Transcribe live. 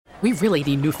We really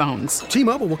need new phones.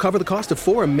 T-Mobile will cover the cost of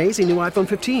 4 amazing new iPhone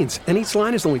 15s, and each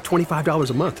line is only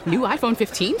 $25 a month. New iPhone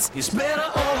 15s? It's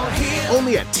better over here.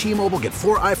 Only at T-Mobile, get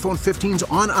 4 iPhone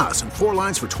 15s on us and 4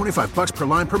 lines for $25 per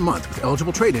line per month with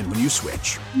eligible trade-in when you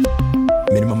switch.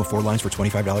 Minimum of 4 lines for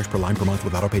 $25 per line per month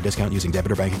with autopay discount using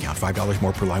debit or bank account. $5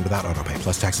 more per line without autopay,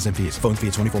 plus taxes and fees. Phone fee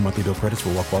at 24 monthly bill credits for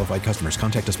well-qualified customers.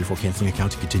 Contact us before canceling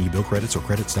account to continue bill credits or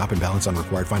credit stop and balance on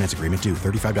required finance agreement due.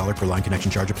 $35 per line connection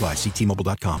charge applies. See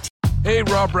T-Mobile.com. Hey,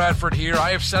 Rob Bradford here. I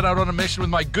have set out on a mission with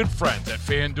my good friends at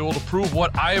FanDuel to prove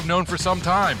what I have known for some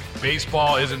time.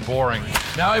 Baseball isn't boring.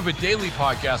 Now I have a daily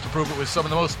podcast to prove it with some of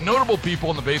the most notable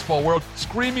people in the baseball world,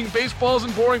 screaming baseball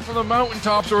isn't boring from the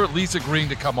mountaintops, or at least agreeing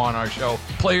to come on our show.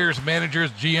 Players,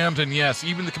 managers, GMs, and yes,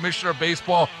 even the commissioner of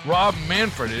baseball, Rob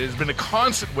Manfred. It has been a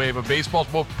constant wave of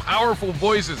baseball's most powerful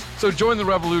voices. So join the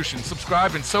revolution.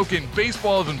 Subscribe and soak in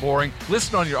Baseball Isn't Boring.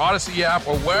 Listen on your Odyssey app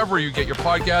or wherever you get your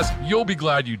podcast. You'll be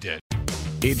glad you did.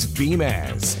 It's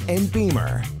Beamaz and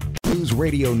Beamer. News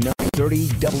Radio 930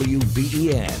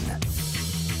 WBEN.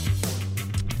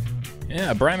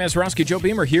 Yeah, Brian Mazurowski, Joe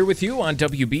Beamer here with you on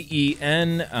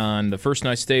WBEN on the first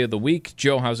nice day of the week.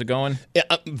 Joe, how's it going? Yeah,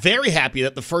 I'm very happy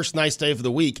that the first nice day of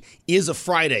the week is a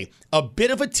Friday. A bit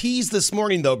of a tease this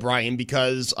morning, though, Brian,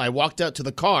 because I walked out to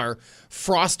the car,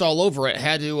 frost all over it,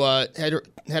 had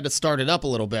to start it up a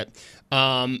little bit.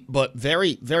 But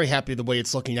very, very happy the way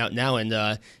it's looking out now,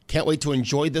 and can't wait to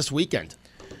enjoy this weekend.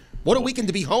 What a weekend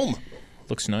to be home.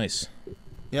 Looks nice.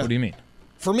 Yeah. What do you mean?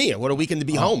 For me, what a weekend to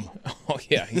be home. Oh,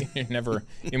 yeah. You're never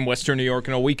in Western New York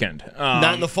in a weekend.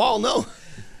 Not in the fall, no.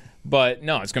 But,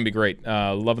 no, it's going to be great.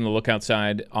 Loving the look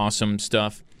outside. Awesome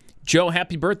stuff. Joe,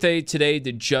 happy birthday today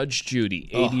to Judge Judy,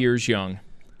 80 years young.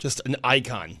 Just an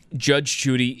icon. Judge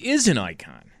Judy is an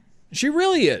icon. She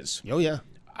really is. Oh, yeah.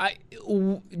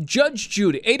 Judge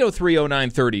Judy,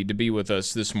 803-0930 to be with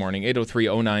us this morning,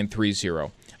 803-0930.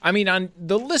 I mean, on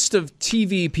the list of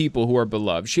TV people who are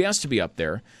beloved, she has to be up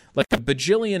there. Like a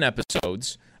bajillion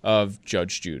episodes of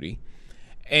Judge Judy.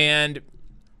 And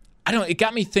I don't know, it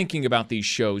got me thinking about these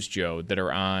shows, Joe, that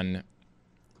are on.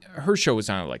 Her show was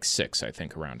on at like 6, I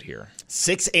think, around here.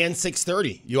 6 and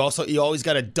 6:30. You always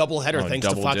got a double header thanks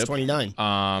to Fox 29.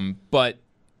 But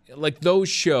like those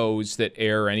shows that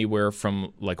air anywhere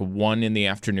from like 1 in the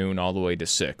afternoon all the way to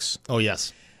 6. Oh,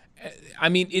 yes. I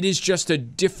mean, it is just a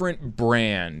different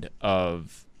brand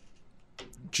of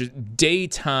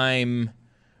daytime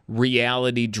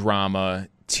reality drama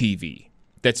TV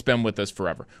that's been with us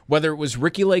forever. Whether it was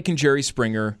Ricky Lake and Jerry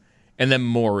Springer and then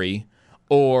Maury,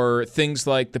 or things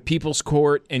like The People's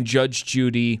Court and Judge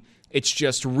Judy, it's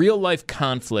just real-life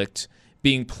conflict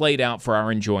being played out for our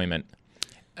enjoyment.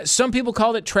 Some people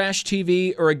call it trash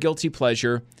TV or a guilty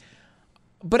pleasure,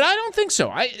 but I don't think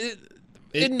so.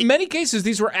 In many cases,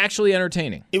 these were actually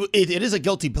entertaining. It is a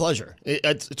guilty pleasure.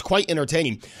 It's quite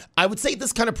entertaining. I would say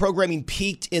this kind of programming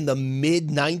peaked in the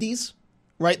mid-'90s,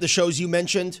 right? The shows you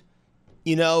mentioned,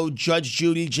 Judge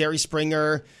Judy, Jerry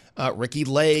Springer, Ricky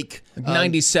Lake.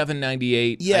 97,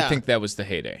 98. Yeah. I think that was the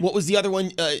heyday. What was the other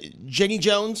one? Jenny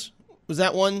Jones? Was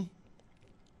that one?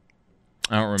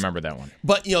 I don't remember that one.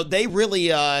 But, they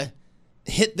really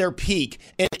hit their peak.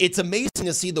 And it's amazing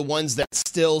to see the ones that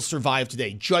still survive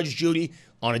today. Judge Judy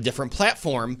on a different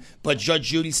platform, but Judge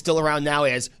Judy's still around now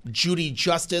as Judy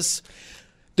Justice.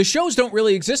 The shows don't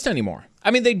really exist anymore. I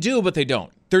mean, they do, but they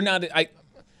don't. They're not.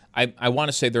 I want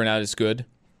to say they're not as good.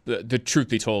 The truth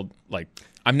be told, like,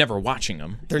 I'm never watching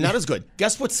them. They're not as good.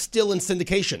 Guess what's still in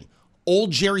syndication? Old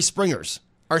Jerry Springers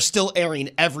are still airing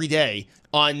every day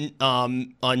on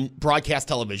broadcast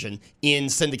television in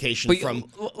syndication.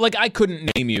 But, I couldn't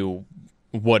name you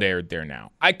what aired there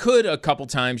now. I could a couple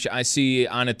times. I see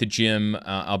on at the gym.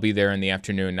 I'll be there in the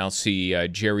afternoon. And I'll see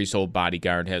Jerry's Old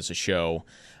Bodyguard has a show,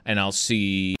 and I'll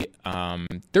see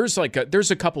there's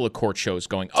a couple of court shows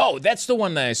going. Oh, that's the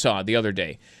one that I saw the other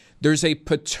day. There's a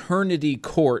paternity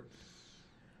court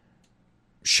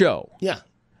show. Yeah.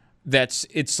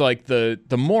 It's like the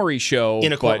Maury show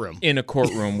in a courtroom. In a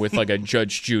courtroom with like a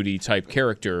Judge Judy type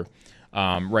character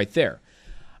right there.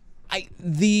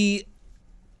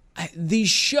 These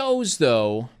shows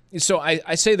though, so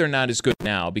I say they're not as good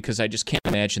now because I just can't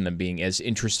imagine them being as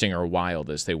interesting or wild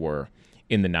as they were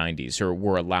in the 90s, or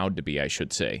were allowed to be, I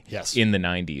should say. Yes. In the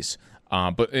 90s.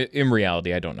 But in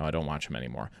reality, I don't know. I don't watch them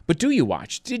anymore. But do you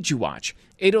watch? Did you watch?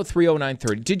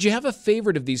 803-0930. Did you have a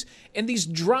favorite of these? And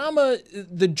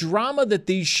the drama that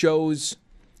these shows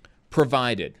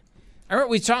provided. I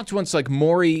remember we talked once, like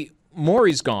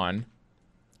Maury's gone.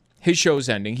 His show's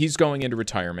ending. He's going into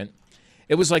retirement.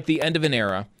 It was like the end of an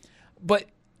era. But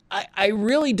I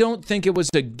really don't think it was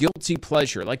a guilty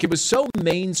pleasure. Like, it was so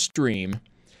mainstream,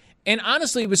 And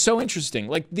honestly, it was so interesting.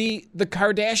 Like the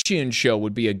Kardashian show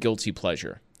would be a guilty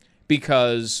pleasure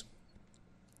because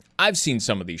I've seen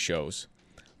some of these shows.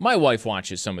 My wife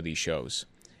watches some of these shows.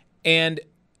 And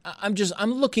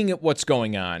I'm looking at what's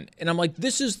going on. And I'm like,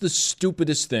 this is the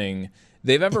stupidest thing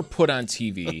they've ever put on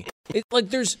TV.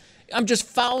 I'm just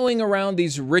following around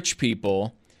these rich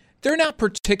people. They're not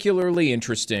particularly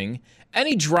interesting.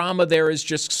 Any drama there is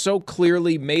just so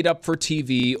clearly made up for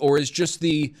TV or is just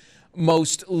the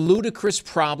most ludicrous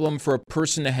problem for a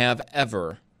person to have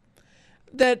ever.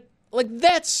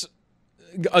 That's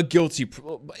a guilty.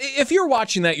 If you're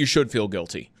watching that, you should feel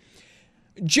guilty.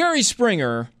 Jerry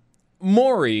Springer,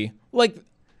 Maury,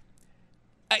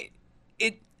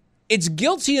 it's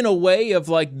guilty in a way of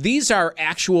these are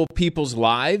actual people's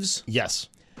lives. Yes.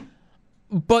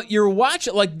 But you're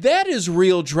watching, that is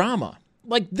real drama.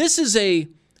 This is a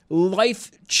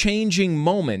life-changing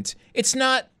moment. It's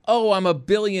not, oh, I'm a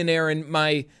billionaire and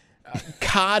my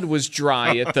cod was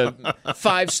dry at the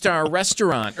 5-star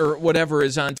restaurant or whatever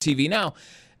is on TV now.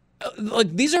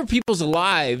 These are people's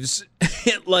lives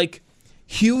at,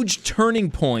 huge turning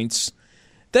points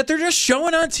that they're just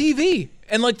showing on TV.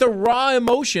 And, the raw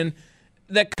emotion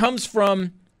that comes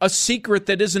from a secret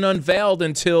that isn't unveiled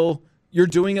until you're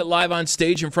doing it live on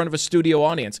stage in front of a studio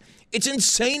audience. It's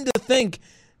insane to think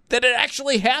that it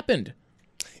actually happened.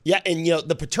 Yeah, and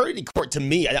the paternity court, to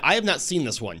me, I have not seen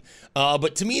this one,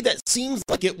 but to me that seems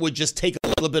like it would just take a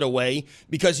little bit away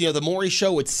because, the Maury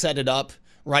show would set it up,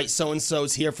 right?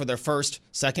 So-and-so's here for their first,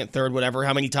 second, third, whatever,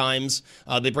 how many times.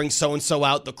 They bring so-and-so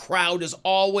out. The crowd is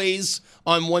always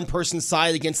on one person's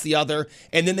side against the other,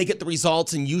 and then they get the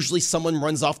results, and usually someone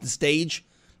runs off the stage.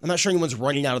 I'm not sure anyone's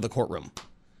running out of the courtroom.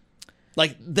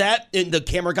 That, and the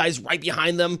camera guy's right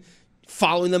behind them,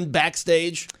 following them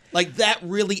backstage. That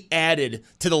really added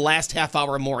to the last half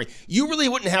hour of Maury. You really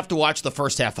wouldn't have to watch the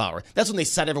first half hour. That's when they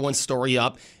set everyone's story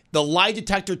up. The lie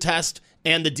detector test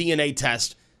and the DNA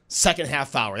test, second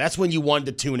half hour. That's when you wanted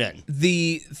to tune in.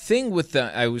 The thing with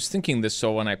I was thinking this,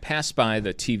 so when I passed by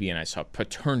the TV and I saw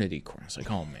paternity court, I was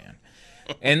like, oh, man.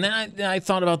 And then I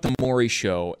thought about the Maury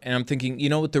show, and I'm thinking,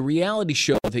 what the reality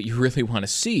show that you really want to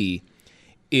see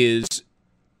is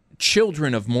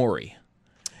Children of Maury.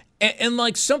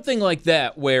 And something like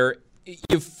that where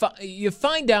you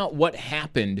find out what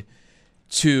happened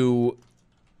to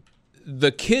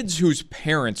the kids whose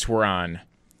parents were on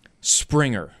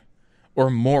Springer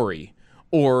or Maury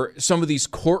or some of these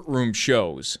courtroom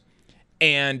shows.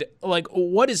 And I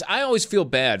always feel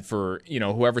bad for,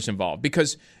 whoever's involved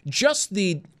because just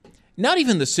not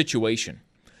even the situation,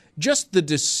 just the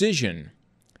decision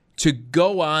to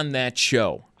go on that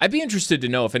show. I'd be interested to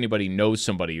know if anybody knows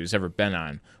somebody who's ever been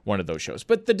on one of those shows.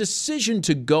 But the decision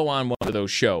to go on one of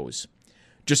those shows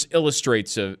just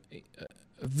illustrates a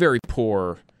very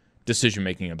poor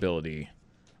decision-making ability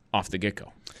off the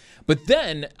get-go. But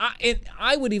then,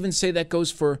 I would even say that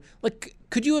goes for,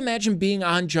 could you imagine being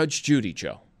on Judge Judy,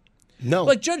 Joe?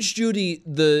 No. Judge Judy,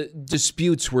 the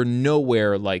disputes were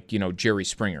nowhere Jerry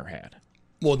Springer had.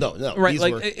 Well, no. Right,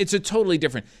 it's a totally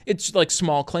different, it's like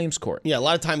small claims court. Yeah, a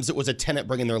lot of times it was a tenant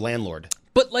bringing their landlord.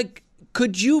 But,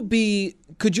 could you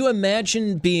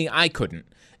imagine being, I couldn't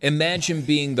imagine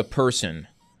being the person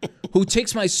who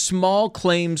takes my small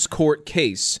claims court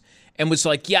case and was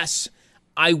like, yes,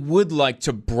 I would like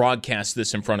to broadcast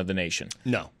this in front of the nation.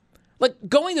 No.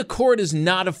 Going to court is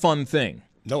not a fun thing.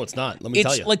 No, it's not. Let me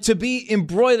tell you. To be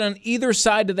embroiled on either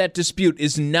side of that dispute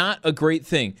is not a great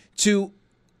thing. To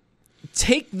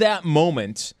take that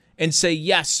moment and say,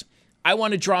 yes, I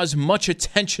want to draw as much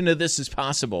attention to this as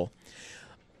possible.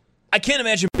 I can't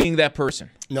imagine being that person.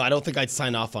 No, I don't think I'd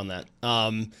sign off on that.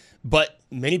 But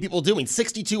many people do.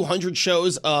 6,200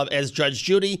 shows as Judge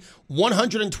Judy,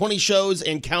 120 shows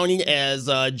and counting as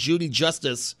Judy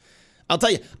Justice. I'll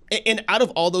tell you, and out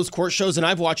of all those court shows, and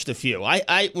I've watched a few, when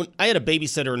I had a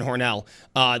babysitter in Hornell,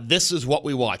 this is what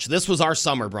we watched. This was our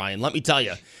summer, Brian. Let me tell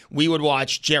you. We would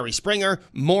watch Jerry Springer,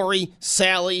 Maury,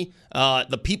 Sally,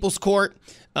 the People's Court,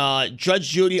 Judge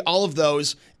Judy, all of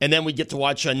those, and then we'd get to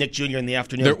watch Nick Jr. in the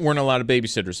afternoon. There weren't a lot of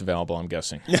babysitters available, I'm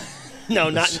guessing. No,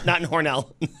 not in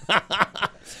Hornell.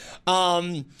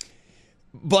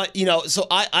 But so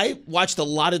I watched a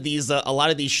lot of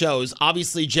these shows.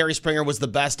 Obviously, Jerry Springer was the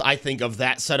best, I think, of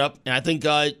that setup, and I think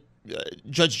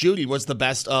Judge Judy was the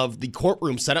best of the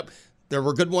courtroom setup. There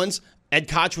were good ones. Ed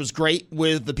Koch was great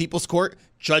with the People's Court.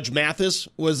 Judge Mathis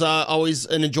was always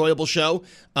an enjoyable show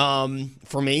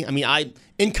for me. I mean,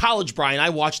 in college, Brian, I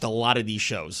watched a lot of these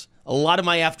shows. A lot of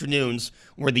my afternoons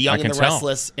were The Young and the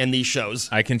Restless and these shows.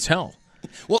 I can tell.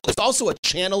 Well, there's also a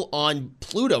channel on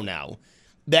Pluto now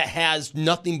that has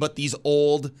nothing but these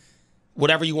old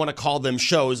whatever you want to call them,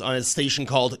 shows on a station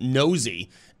called Nosy.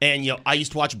 And, I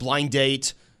used to watch Blind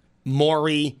Date,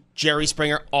 Maury, Jerry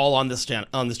Springer, all on this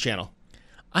channel.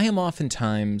 I am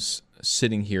oftentimes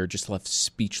sitting here just left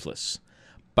speechless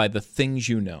by the things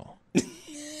you know.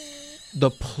 The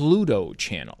Pluto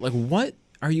channel. Like, what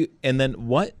are you... And then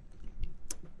what?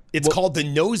 It's called the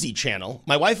Nosy channel.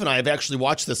 My wife and I have actually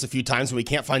watched this a few times when we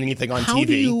can't find anything on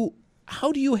TV.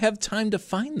 How do you have time to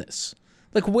find this?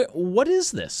 Like, what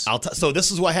is this? So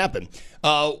this is what happened.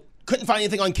 Couldn't find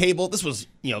anything on cable. This was,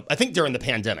 I think during the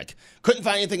pandemic. Couldn't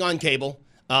find anything on cable.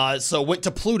 So went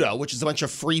to Pluto, which is a bunch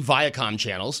of free Viacom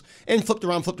channels, and flipped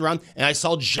around, and I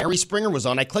saw Jerry Springer was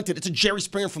on. I clicked it. It's a Jerry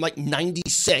Springer from like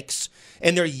 96,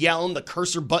 and they're yelling, the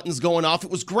cursor button's going off. It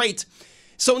was great.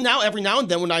 So now, every now and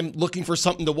then when I'm looking for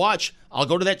something to watch, I'll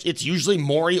go to that. It's usually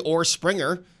Maury or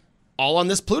Springer, all on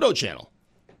this Pluto channel.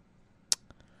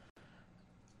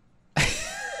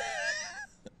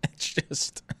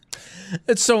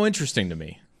 It's so interesting to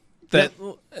me that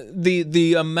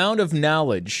the amount of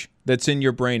knowledge that's in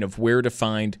your brain of where to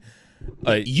find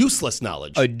useless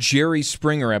knowledge, a Jerry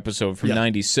Springer episode from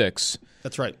 96.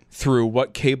 That's right. Through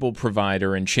what cable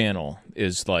provider and channel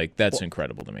is like, that's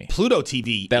incredible to me. Pluto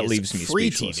TV that is leaves me free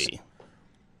speechless. TV.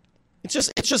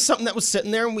 It's just something that was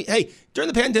sitting there, and during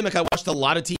the pandemic I watched a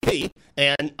lot of TV,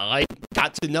 and I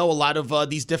got to know a lot of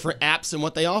these different apps and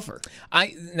what they offer.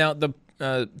 Now the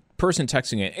person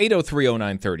texting it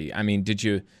 8030930. I mean, did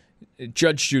you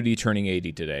Judge Judy turning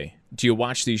 80 today? Do you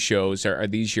watch these shows? Are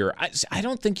these your? I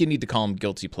don't think you need to call them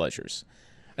guilty pleasures.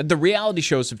 The reality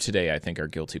shows of today, I think, are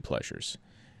guilty pleasures.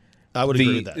 I would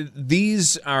agree with that.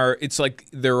 These are, it's like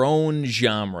their own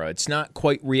genre. It's not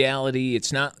quite reality.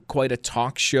 It's not quite a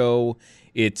talk show.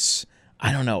 It's,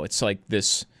 I don't know, it's like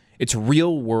this, it's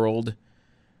real world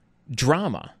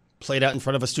drama. Played out in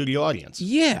front of a studio audience.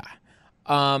 Yeah.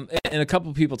 And a couple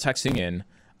of people texting in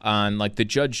on like the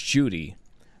Judge Judy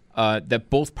that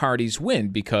both parties win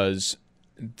because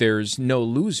there's no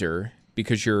loser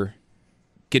because you're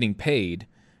getting paid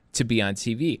to be on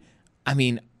TV. I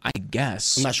mean, I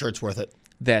guess. I'm not sure it's worth it.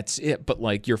 That's it. But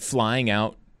like you're flying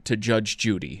out to Judge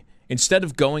Judy. Instead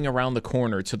of going around the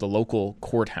corner to the local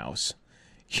courthouse,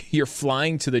 you're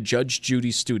flying to the Judge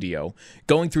Judy studio,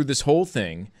 going through this whole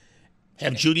thing.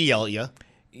 Have Judy yell at you.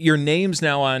 Your name's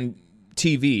now on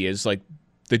TV as like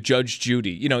the Judge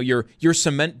Judy. You know, your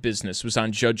cement business was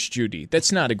on Judge Judy.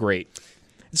 That's not a great...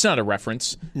 It's not a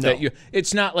reference. No.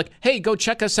 It's not like, hey, go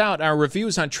check us out. Our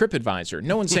reviews on TripAdvisor.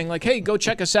 No one's saying like, hey, go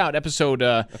check us out.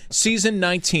 Season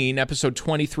 19, episode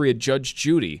 23 of Judge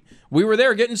Judy. We were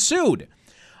there getting sued.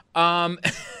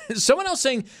 Someone else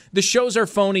saying the shows are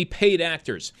phony, paid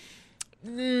actors.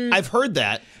 I've heard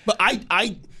that, but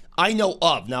I know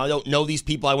of, now I don't know these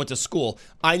people, I went to school.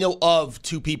 I know of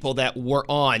two people that were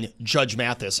on Judge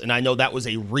Mathis, and I know that was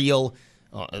a real...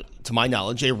 to my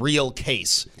knowledge, a real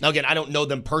case. Now, again, I don't know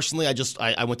them personally.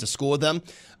 I went to school with them.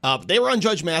 They were on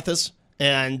Judge Mathis,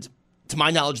 and to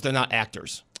my knowledge, they're not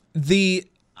actors.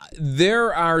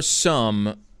 There are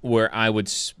some where I would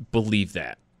believe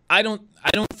that. I don't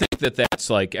think that that's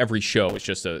like every show is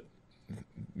just a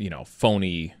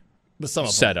phony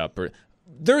setup. Or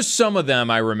there's some of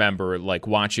them I remember like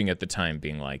watching at the time,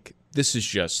 being like,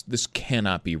 this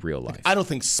cannot be real life. I don't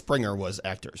think Springer was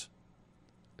actors.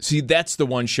 See, that's the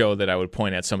one show that I would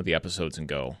point at some of the episodes and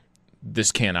go,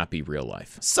 this cannot be real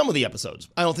life. Some of the episodes.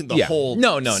 I don't think the whole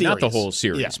series. Not the whole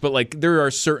series. Yeah. But like there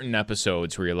are certain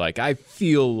episodes where you're like, I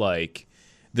feel like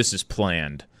this is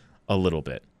planned a little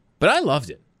bit. But I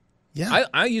loved it. Yeah.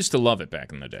 I used to love it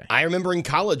back in the day. I remember in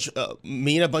college,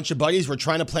 me and a bunch of buddies were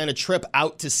trying to plan a trip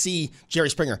out to see Jerry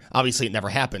Springer. Obviously, it never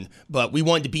happened, but we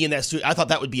wanted to be in that studio. I thought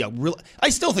that would be I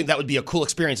still think that would be a cool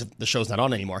experience if the show's not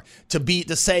on anymore,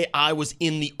 to say I was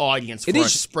in the audience for a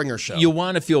Springer show. You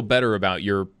want to feel better about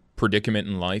your predicament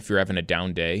in life. You're having a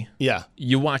down day. Yeah.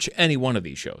 You watch any one of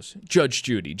these shows. Judge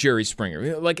Judy, Jerry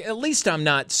Springer. Like, at least I'm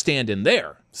not standing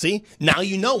there. See? Now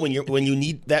you know when you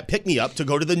need that pick-me-up to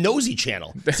go to the Nosy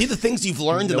channel. See the things you've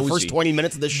learned in the first 20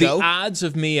 minutes of the show? The odds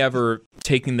of me ever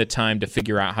taking the time to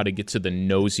figure out how to get to the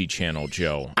Nosy channel,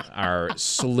 Joe, are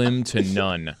slim to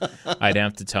none, I'd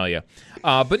have to tell you.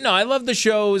 But no, I love the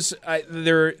shows.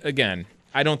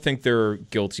 I don't think they're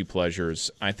guilty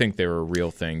pleasures. I think they're a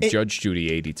real thing. Judge Judy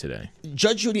 80 today.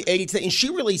 Judge Judy 80 today, and she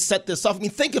really set this off. I mean,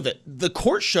 think of it. The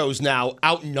court shows now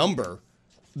outnumber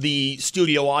the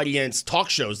studio audience talk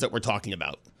shows that we're talking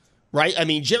about, right? I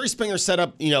mean, Jerry Springer set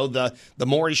up, the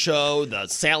Maury show, the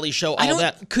Sally show, all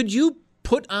that. Could you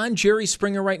put on Jerry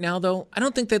Springer right now, though? I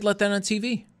don't think they'd let that on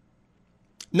TV.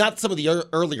 Not some of the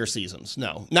earlier seasons,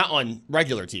 no. Not on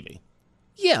regular TV.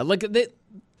 Yeah, like...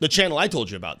 The channel I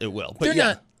told you about, it will. But they're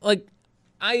not, like,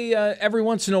 I every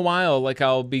once in a while, like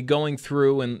I'll be going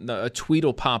through and a tweet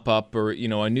will pop up, or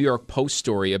a New York Post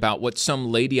story about what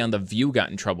some lady on The View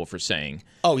got in trouble for saying.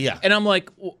 Oh yeah, and I'm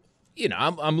like, well,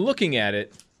 I'm looking at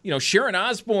it. Sharon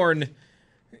Osbourne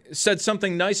said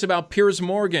something nice about Piers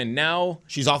Morgan. Now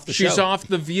she's off the show. She's off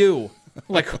The View.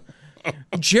 Like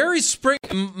Jerry Springer,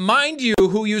 mind you,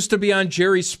 who used to be on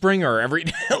Jerry Springer every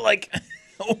day, like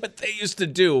what they used to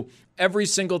do every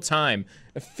single time.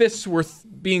 Fists were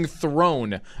being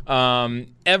thrown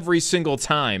every single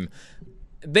time.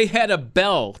 They had a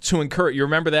bell to encourage. You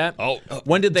remember that? Oh,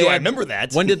 when did they? I remember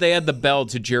that? When did they add the bell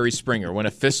to Jerry Springer? When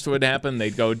a fist would happen,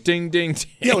 they'd go ding, ding, ding.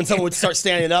 Yeah, when someone would start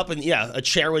standing up, and a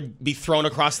chair would be thrown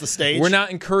across the stage. We're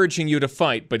not encouraging you to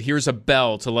fight, but here's a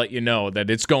bell to let you know that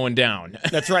it's going down.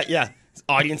 That's right. Yeah,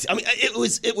 audience. I mean, it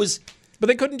was. But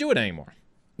they couldn't do it anymore.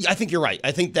 I think you're right.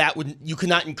 I think that you could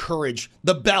not encourage.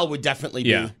 The bell would definitely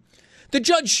be. The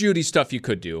Judge Judy stuff you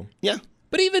could do. Yeah.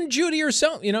 But even Judy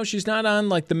herself, she's not on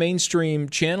like the mainstream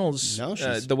channels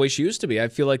the way she used to be. I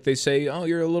feel like they say, oh,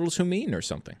 you're a little too mean or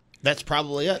something. That's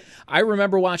probably it. I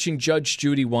remember watching Judge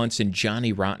Judy once, and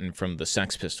Johnny Rotten from the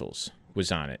Sex Pistols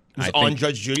was on it. On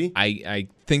Judge Judy? I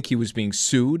think he was being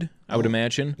sued, I would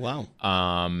imagine. Wow.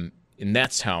 And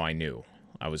that's how I knew.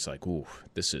 I was like, ooh,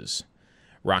 this is...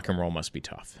 Rock and roll must be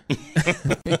tough.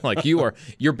 Like your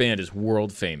band is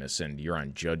world famous, and you're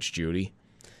on Judge Judy.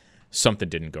 Something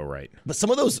didn't go right. But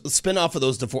some of those spin-off of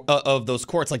those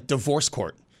courts, like Divorce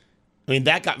Court, I mean,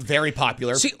 that got very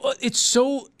popular. See,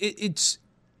 it's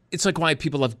like why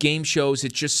people love game shows.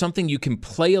 It's just something you can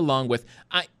play along with.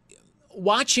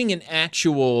 Watching an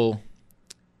actual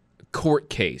court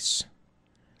case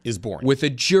is boring. With a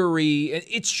jury,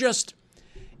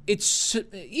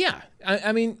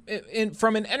 I mean,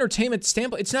 from an entertainment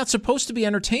standpoint, it's not supposed to be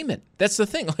entertainment. That's the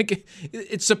thing. Like,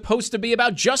 it's supposed to be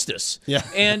about justice. Yeah.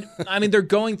 And I mean, they're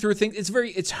going through things.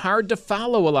 It's hard to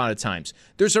follow a lot of times.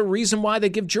 There's a reason why they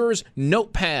give jurors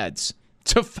notepads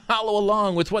to follow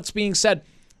along with what's being said.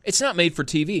 It's not made for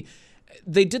TV.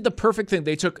 They did the perfect thing.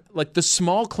 They took like the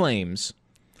small claims,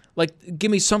 like,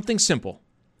 give me something simple.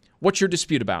 What's your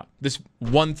dispute about? This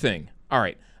one thing. All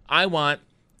right, I want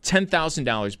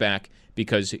 $10,000 back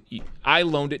because I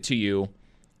loaned it to you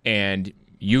and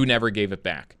you never gave it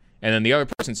back. And then the other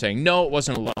person saying, no, it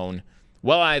wasn't a loan.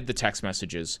 Well, I have the text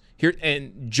messages here,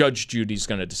 and Judge Judy's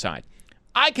going to decide.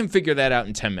 I can figure that out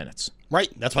in 10 minutes. Right.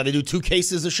 That's why they do 2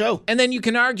 cases a show. And then you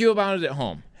can argue about it at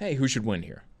home. Hey, who should win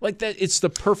here? Like that, it's the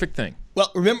perfect thing.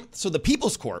 Well, remember, so the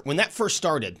People's Court, when that first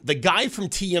started, the guy from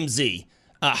TMZ,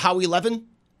 Howie Levin,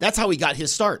 that's how he got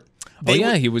his start.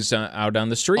 He was out on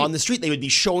the street. On the street, they would be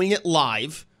showing it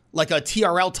live, like a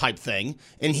TRL type thing,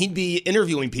 and he'd be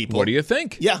interviewing people. What do you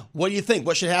think? Yeah, what do you think?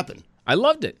 What should happen? I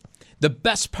loved it. The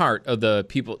best part of the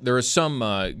people, there are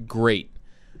some great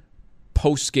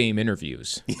post-game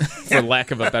interviews, for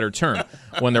lack of a better term,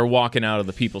 when they're walking out of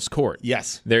the People's Court.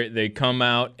 Yes. They come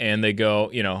out and they go,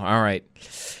 all right,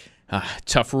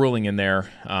 tough ruling in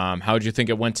there. How'd you think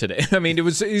it went today? I mean,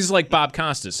 he's like Bob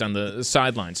Costas on the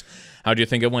sidelines. How'd you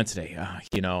think it went today?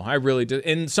 I really did.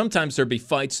 And sometimes there'd be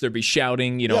fights, there'd be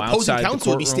shouting, outside the courtroom. Opposing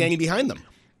counsel would be standing behind them.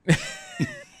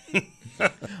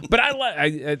 But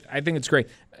I think it's great.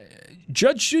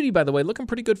 Judge Judy, by the way, looking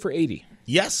pretty good for 80.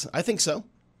 Yes, I think so.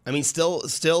 I mean, still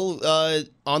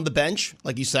on the bench,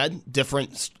 like you said,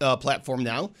 different platform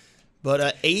now.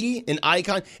 But 80, an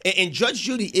icon. And Judge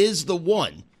Judy is the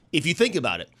one, if you think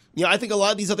about it. I think a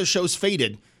lot of these other shows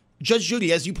faded. Judge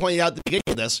Judy, as you pointed out at the beginning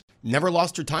of this, never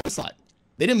lost her time slot.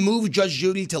 They didn't move Judge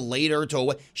Judy to later, to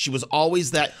away. She was always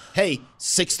that, hey,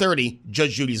 6:30,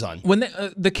 Judge Judy's on. When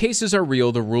the cases are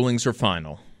real, the rulings are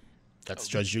final. That's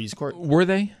Judge Judy's court. Were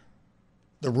they?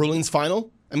 The ruling's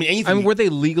final? I mean, anything. Were they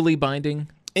legally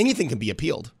binding? Anything can be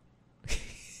appealed.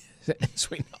 As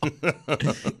we know.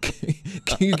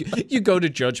 you go to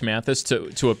Judge Mathis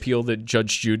to appeal the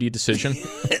Judge Judy decision?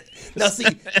 Now, see,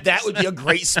 that would be a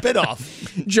great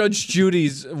spinoff. Judge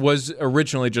Judy's was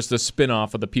originally just a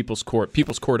spinoff of the People's Court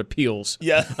Appeals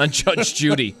on Judge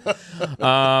Judy.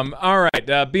 All right,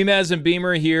 Beamaz and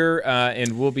Beamer here,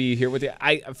 and we'll be here with you.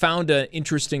 I found an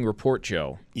interesting report,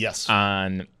 Joe. Yes.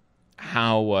 On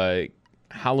how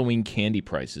Halloween candy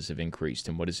prices have increased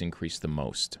and what has increased the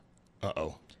most.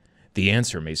 Uh-oh. The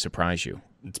answer may surprise you.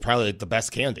 It's probably the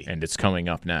best candy. And it's coming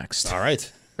up next. All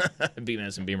right.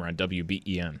 Beamaz and Beamer on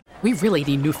WBEN. We really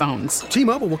need new phones.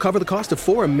 T-Mobile will cover the cost of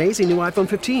 4 amazing new iPhone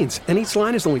 15s, and each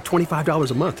line is only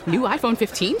 $25 a month. New iPhone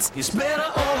 15s? It's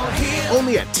better over here.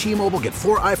 Only at T-Mobile, get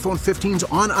 4 iPhone 15s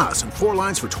on us and 4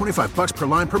 lines for $25 per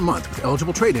line per month with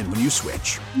eligible trade-in when you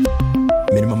switch.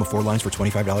 Minimum of 4 lines for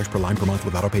 $25 per line per month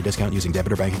with auto pay discount using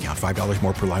debit or bank account. $5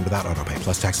 more per line without auto pay,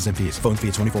 plus taxes and fees. Phone fee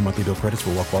at 24 monthly bill credits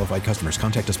for well qualified customers.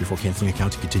 Contact us before canceling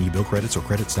account to continue bill credits or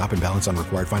credit stop and balance on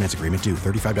required finance agreement due.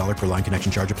 $35 per line connection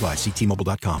charge applies. See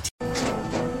T-Mobile.com.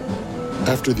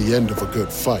 After the end of a good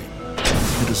fight,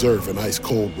 you deserve an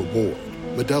ice-cold reward.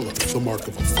 Modelo is the mark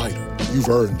of a fighter. You've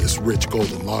earned this rich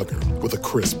golden lager with a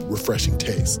crisp, refreshing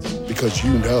taste. Because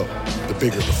you know, the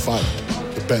bigger the fight,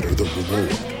 the better the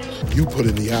reward. You put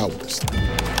in the hours,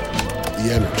 the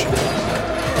energy,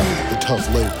 the tough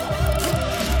labor.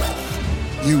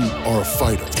 You are a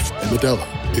fighter, and Modelo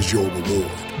is your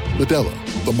reward. Modelo,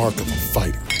 the mark of a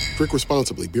fighter. Drink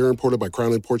responsibly. Beer imported by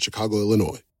Crown Imports, Chicago,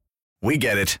 Illinois. We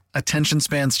get it. Attention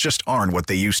spans just aren't what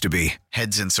they used to be.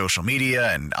 Heads in social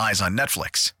media and eyes on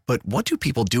Netflix. But what do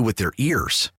people do with their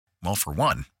ears? Well, for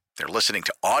one, they're listening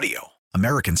to audio.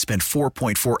 Americans spend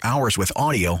 4.4 hours with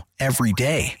audio every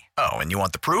day. Oh, and you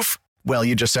want the proof? Well,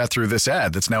 you just sat through this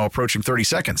ad that's now approaching 30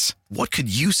 seconds. What could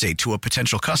you say to a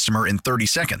potential customer in 30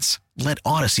 seconds? Let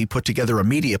Odyssey put together a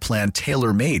media plan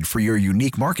tailor-made for your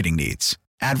unique marketing needs.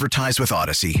 Advertise with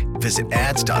Odyssey. Visit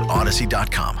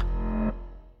ads.odyssey.com.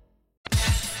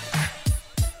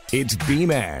 It's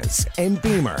Beamaz and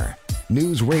Beamer.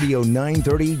 News Radio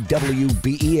 930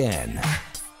 WBEN.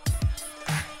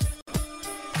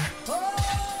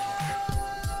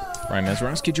 Ryan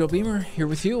Mazeroski, Joe Beamer, here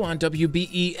with you on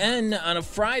WBEN on a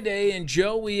Friday. And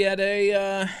Joe, we had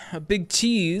a big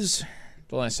tease,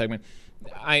 the last segment.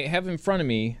 I have in front of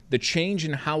me the change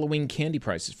in Halloween candy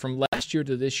prices from last year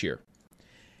to this year.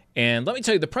 And let me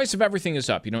tell you, the price of everything is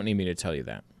up. You don't need me to tell you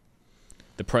that.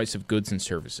 The price of goods and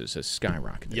services has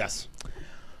skyrocketed. Yes.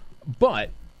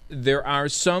 But there are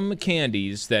some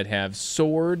candies that have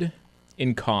soared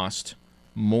in cost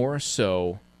more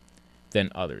so than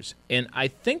others. And I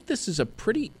think this is a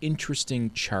pretty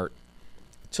interesting chart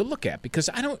to look at because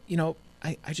I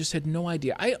just had no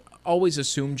idea. I always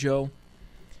assumed, Joe,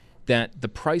 that the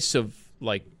price of,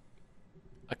 like,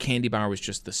 a candy bar was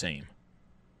just the same.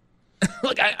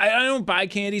 Like, I don't buy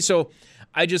candy, so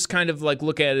I just kind of, like,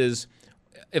 look at it as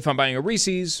if I'm buying a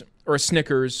Reese's or a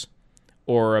Snickers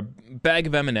or a bag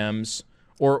of M&Ms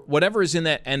or whatever is in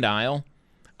that end aisle,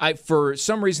 for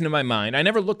some reason in my mind, I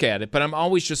never look at it, but I'm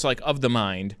always just like of the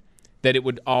mind that it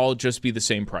would all just be the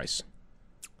same price.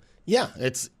 Yeah,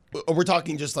 we're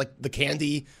talking just like the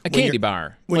candy. A candy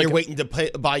bar. When like you're waiting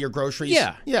to buy your groceries.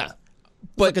 Yeah. Yeah.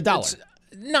 But like $1.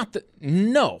 Not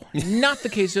the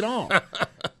case at all.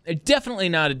 Definitely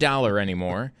not $1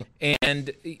 anymore.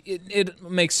 And it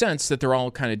makes sense that they're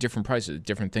all kind of different prices,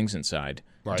 different things inside,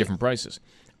 right. Different prices.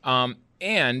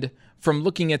 And from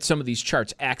looking at some of these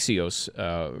charts, Axios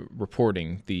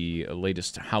reporting the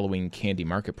latest Halloween candy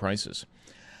market prices,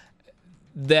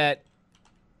 that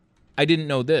I didn't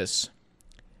know this.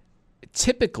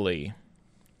 Typically,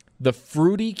 the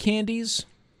fruity candies,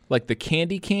 like the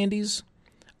candies,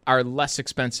 are less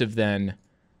expensive than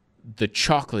the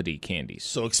chocolatey candies.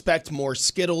 So expect more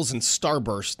Skittles and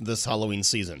Starburst this Halloween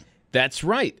season. That's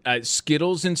right.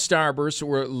 Skittles and Starburst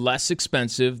were less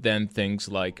expensive than things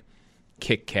like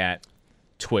Kit Kat,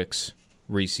 Twix,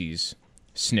 Reese's,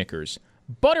 Snickers,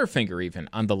 Butterfinger even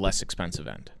on the less expensive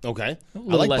end. Okay. A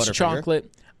little like less Butterfinger.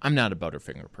 chocolate. I'm not a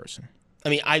Butterfinger person. I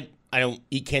mean, I don't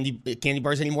eat candy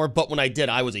bars anymore, but when I did,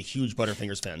 I was a huge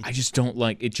Butterfingers fan. I just don't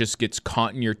like it. Just gets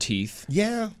caught in your teeth.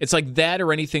 Yeah. It's like that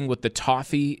or anything with the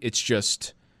toffee. It's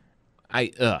just,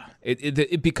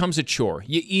 it becomes a chore.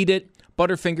 You eat it.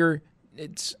 Butterfinger,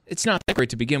 it's not that great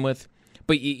to begin with,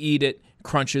 but you eat it,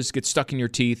 crunches, gets stuck in your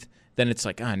teeth. Then it's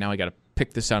like, now I got to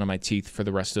pick this out of my teeth for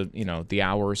the rest of, the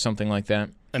hour or something like that.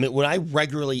 I mean, when I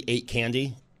regularly ate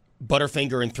candy,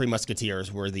 Butterfinger and Three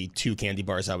Musketeers were the two candy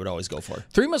bars I would always go for.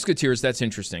 Three Musketeers, that's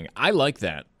interesting. I like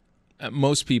that.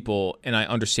 Most people, and I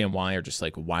understand why, are just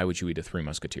like, why would you eat a Three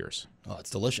Musketeers? Oh, it's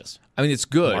delicious. I mean, it's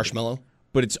good. Marshmallow.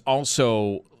 But it's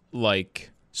also like,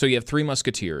 so you have Three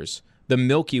Musketeers. The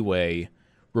Milky Way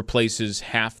replaces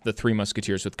half the Three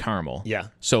Musketeers with caramel. Yeah.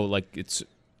 So, like,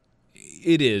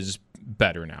 it is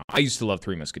better now. I used to love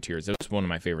Three Musketeers. That was one of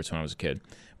my favorites when I was a kid.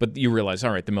 But you realize,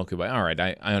 all right, the Milky Way, all right,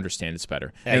 I understand it's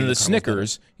better. And the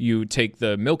Snickers, you take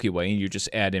the Milky Way and you just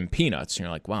add in peanuts. And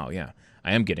you're like, wow, yeah,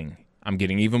 I'm getting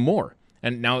even more.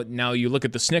 And now you look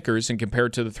at the Snickers and compare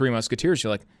it to the Three Musketeers,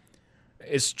 you're like,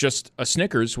 it's just a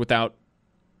Snickers without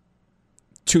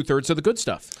 2/3 of the good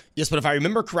stuff. Yes, but if I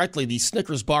remember correctly, the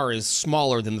Snickers bar is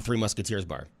smaller than the Three Musketeers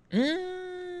bar.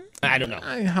 I don't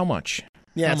know. How much?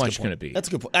 Yeah, how much can it be? That's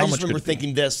a good point. I just remember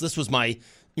thinking this was my,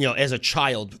 as a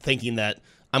child, thinking that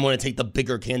I'm going to take the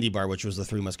bigger candy bar, which was the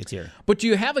Three Musketeer. But do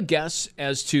you have a guess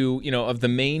as to, of the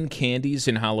main candies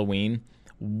in Halloween,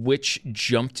 which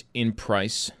jumped in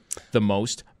price the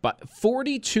most, but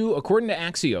 42, according to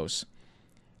Axios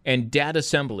and Data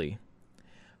Assembly,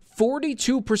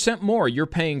 42% more you're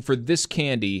paying for this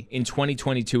candy in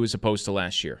 2022 as opposed to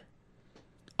last year.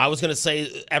 I was going to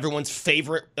say everyone's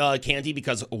favorite candy,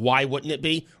 because why wouldn't it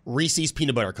be? Reese's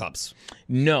Peanut Butter Cups.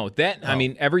 No, I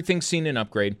mean, everything's seen an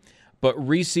upgrade, but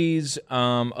Reese's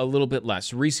a little bit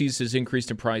less. Reese's has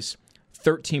increased in price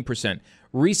 13%.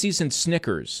 Reese's and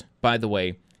Snickers, by the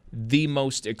way, the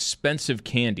most expensive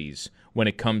candies when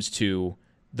it comes to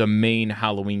the main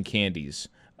Halloween candies,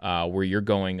 where you're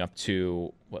going up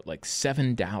to, like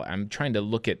 $7? I'm trying to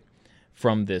look at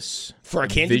from this for a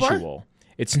candy visual. Bar?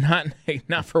 It's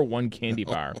not for one candy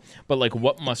bar, but like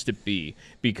what must it be?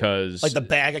 Because like the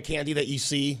bag of candy that you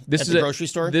see at the grocery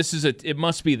store? It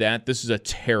must be that. This is a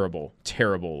terrible,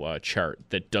 terrible chart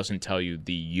that doesn't tell you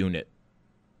the unit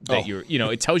that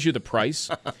it tells you the price,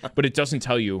 but it doesn't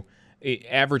tell you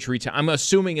average retail. I'm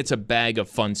assuming it's a bag of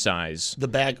fun size. The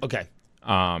bag, okay.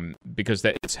 Because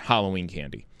it's Halloween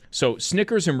candy. So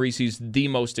Snickers and Reese's, the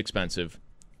most expensive.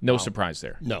 No surprise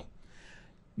there. No.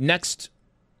 Next,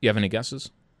 you have any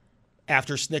guesses?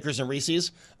 After Snickers and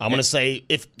Reese's, I'm going to say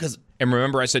And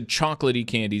remember, I said chocolatey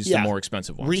candies, the more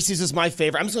expensive ones. Reese's is my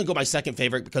favorite. I'm just going to go my second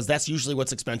favorite because that's usually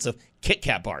what's expensive. Kit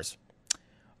Kat bars.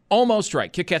 Almost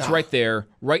right. Kit Kat's right there,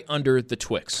 right under the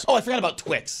Twix. Oh, I forgot about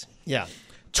Twix. Yeah.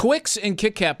 Twix and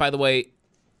Kit Kat, by the way,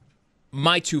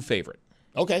 my two favorite.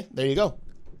 Okay, there you go.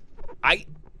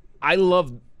 I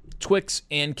love Twix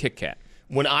and Kit Kat.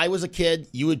 When I was a kid,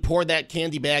 you would pour that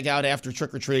candy bag out after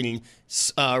trick-or-treating.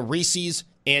 Reese's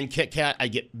and Kit Kat, I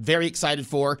get very excited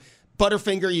for.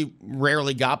 Butterfinger, you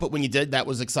rarely got, but when you did, that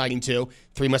was exciting too.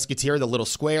 Three Musketeer, the little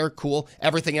square, cool.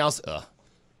 Everything else,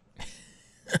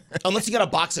 Unless you got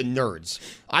a box of Nerds.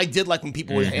 I did like when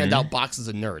people would hand out boxes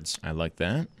of Nerds. I like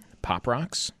that. Pop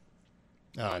Rocks.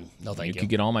 No, thank you. You could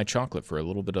get all my chocolate for a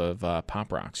little bit of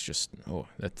Pop Rocks.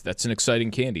 That's an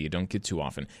exciting candy you don't get too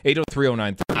often.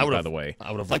 8030930, by the way.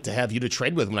 I would have liked to have you to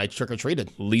trade with when I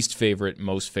trick-or-treated. Least favorite,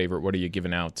 most favorite, what are you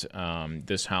giving out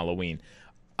this Halloween?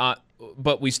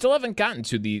 But we still haven't gotten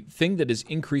to the thing that has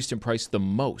increased in price the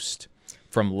most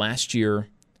from last year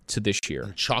to this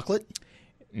year. Chocolate?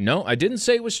 No, I didn't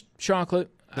say it was chocolate.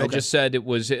 Okay. I just said it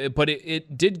was, but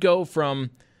it did go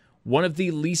from one of the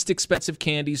least expensive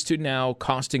candies to now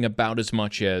costing about as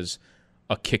much as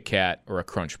a Kit Kat or a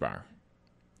Crunch Bar.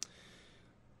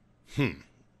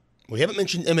 We haven't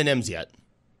mentioned M&M's yet.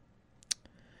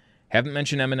 Haven't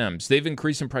mentioned M&M's. They've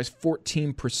increased in price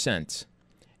 14%,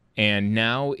 and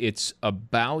now it's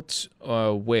about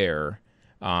where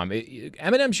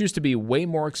M&M's used to be way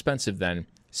more expensive than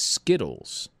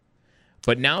Skittles.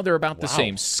 But now they're about the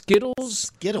same.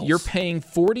 Skittles, you're paying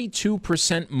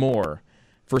 42% more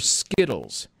for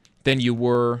Skittles than you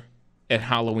were at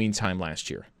Halloween time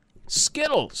last year.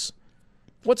 Skittles.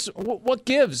 What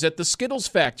gives at the Skittles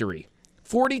factory?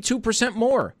 42%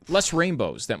 more. Less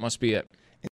rainbows. That must be it.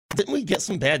 Didn't we get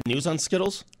some bad news on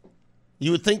Skittles? You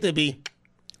would think they'd be...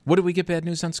 What did we get bad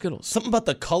news on Skittles? Something about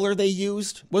the color they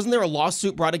used. Wasn't there a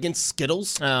lawsuit brought against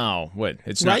Skittles? Oh, what?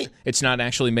 It's not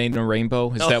actually made in a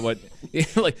rainbow? Is that what?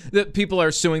 Like the people are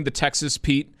suing the Texas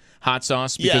Pete hot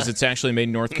sauce because it's actually made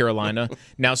in North Carolina.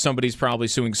 Now somebody's probably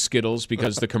suing Skittles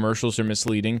because the commercials are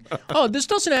misleading. Oh, this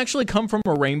doesn't actually come from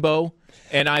a rainbow.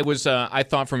 And I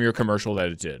thought from your commercial that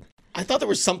it did. I thought there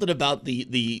was something about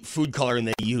the food coloring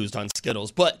they used on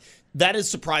Skittles, but that is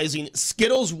surprising.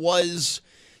 Skittles was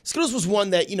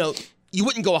one that, you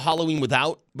wouldn't go a Halloween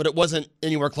without, but it wasn't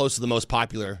anywhere close to the most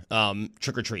popular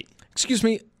trick-or-treat. Excuse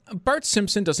me, Bart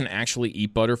Simpson doesn't actually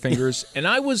eat Butterfingers, and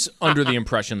I was under the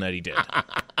impression that he did.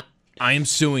 I am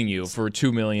suing you for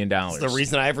 $2 million. The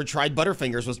reason I ever tried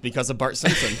Butterfingers was because of Bart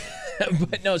Simpson.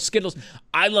 But no, Skittles.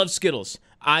 I love Skittles.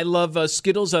 I love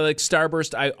Skittles. I like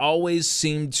Starburst. I always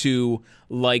seem to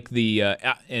like the,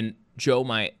 and Joe,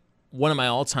 one of my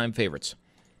all-time favorites,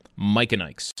 Mike and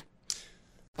Ike's.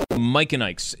 Mike and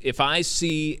Ike's. If I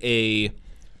see a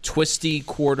twisty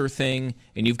quarter thing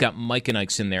and you've got Mike and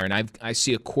Ike's in there and I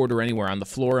see a quarter anywhere on the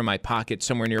floor, in my pocket,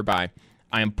 somewhere nearby,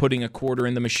 I am putting a quarter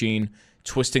in the machine,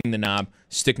 twisting the knob,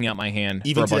 sticking out my hand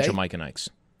for a bunch of Mike and Ike's.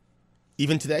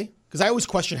 Even today? Because I always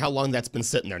question how long that's been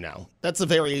sitting there now. That's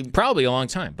probably a long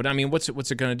time. But I mean, what's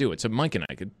it going to do? It's a Mike and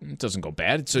Ike. It doesn't go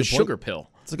bad. It's a sugar pill.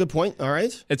 It's a good point. All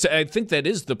right. I think that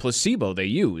is the placebo they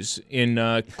use in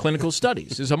clinical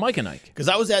studies. Is a Mike and Ike. Because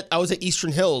I was at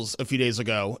Eastern Hills a few days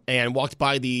ago and walked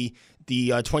by the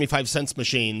 25 cents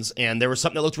machines, and there was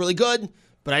something that looked really good,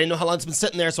 but I didn't know how long it's been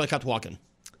sitting there, so I kept walking.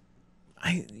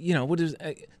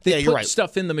 They put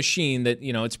stuff in the machine that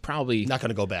it's probably not going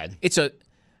to go bad.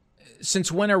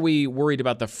 since when are we worried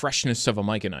about the freshness of a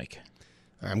Mike and Ike?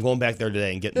 I'm going back there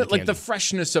today and getting the Like candy. the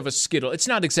freshness of a Skittle. It's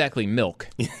not exactly milk.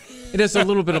 It has a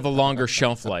little bit of a longer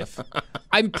shelf life.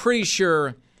 I'm pretty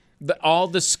sure that all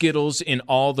the Skittles in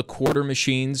all the quarter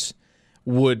machines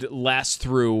would last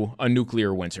through a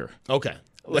nuclear winter. Okay.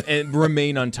 And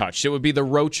remain untouched. It would be the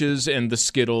Roaches and the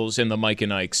Skittles and the Mike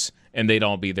and Ikes, and they'd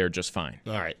all be there just fine.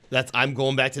 All right. I'm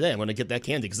going back today. I'm going to get that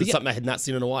candy because it's something I had not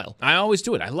seen in a while. I always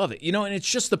do it. I love it. And it's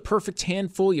just the perfect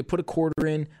handful. You put a quarter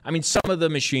in. I mean, some of the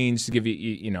machines give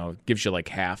gives you like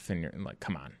half, and you're like,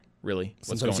 come on, really? What's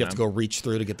Sometimes going you have on? to go reach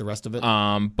through to get the rest of it.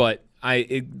 But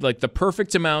like the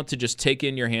perfect amount to just take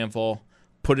in your handful,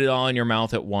 put it all in your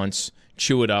mouth at once,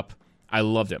 chew it up. I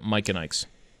loved it. Mike and Ike's.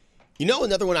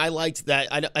 Another one I liked that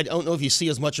I don't know if you see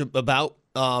as much about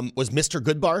was Mr.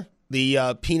 Goodbar,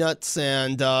 the peanuts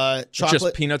and chocolate.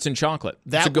 Just peanuts and chocolate.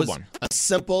 That's a good one. A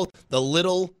simple, the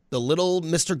little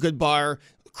Mr. Goodbar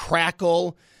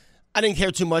crackle. I didn't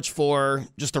care too much for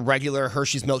just a regular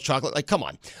Hershey's milk chocolate. Like, come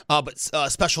on. But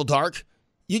Special Dark,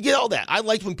 you get all that. I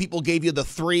liked when people gave you the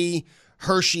 3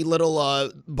 Hershey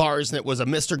little bars, and it was a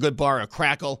Mr. Goodbar, a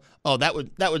crackle. Oh, that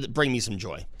would bring me some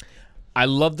joy. I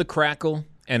love the crackle.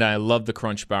 And I love the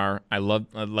Crunch Bar. I like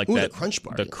the Crunch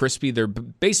Bar. The crispy. They're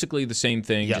basically the same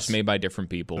thing, Yes. just made by different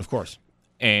people. Of course.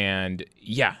 And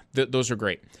yeah, those are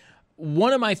great.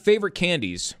 One of my favorite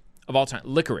candies of all time,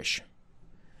 licorice.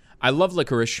 I love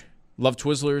licorice. Love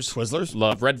Twizzlers. Twizzlers?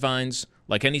 Love Red Vines.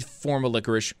 Like any form of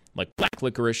licorice, like black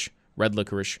licorice, red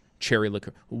licorice, cherry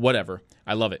licorice, whatever.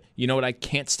 I love it. You know what I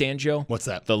can't stand, Joe? What's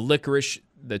that? The licorice,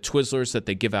 the Twizzlers that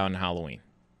they give out on Halloween.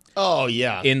 Oh,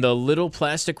 yeah. In the little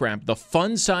plastic wrap, the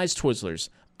fun-sized Twizzlers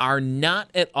are not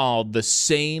at all the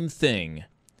same thing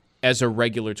as a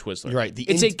regular Twizzler. You're right.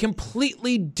 It's a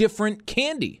completely different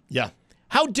candy. Yeah.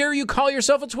 How dare you call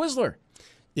yourself a Twizzler?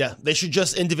 Yeah, they should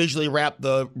just individually wrap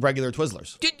the regular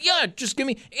Twizzlers. Yeah, just give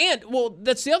me... And, well,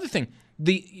 that's the other thing.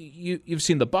 You've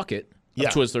seen the bucket of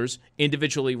Twizzlers,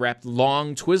 individually wrapped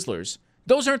long Twizzlers.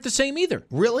 Those aren't the same either.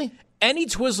 Really? Any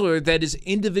Twizzler that is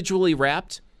individually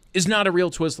wrapped is not a real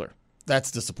Twizzler.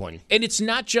 That's disappointing. And it's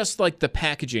not just like the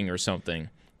packaging or something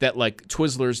that like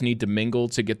Twizzlers need to mingle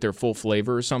to get their full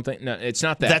flavor or something. No, it's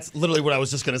not that. That's literally what I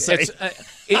was just going to say.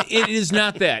 It is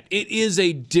not that. It is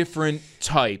a different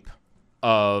type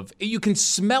of. You can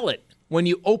smell it when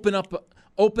you open up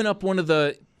one of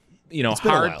the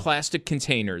hard plastic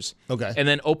containers. Okay. And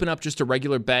then open up just a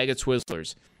regular bag of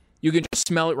Twizzlers. You can just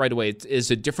smell it right away. It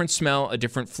is a different smell, a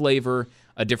different flavor,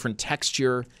 a different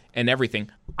texture, and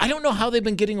everything. I don't know how they've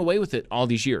been getting away with it all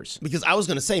these years. Because I was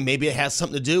going to say, maybe it has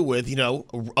something to do with,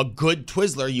 a good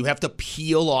Twizzler, you have to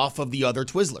peel off of the other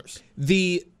Twizzlers.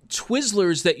 The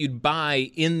Twizzlers that you'd buy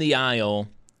in the aisle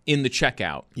in the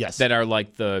checkout, yes, that are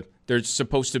like they're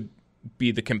supposed to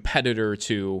be the competitor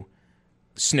to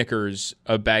Snickers,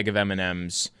 a bag of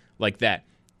M&Ms, like that.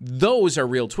 Those are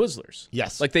real Twizzlers.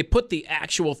 Yes. Like they put the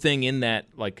actual thing in that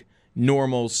like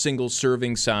normal single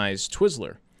serving size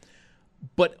Twizzler.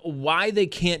 But why they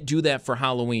can't do that for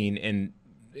Halloween and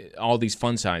all these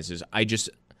fun sizes,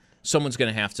 someone's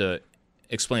going to have to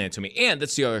explain it to me. And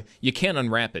that's the other, you can't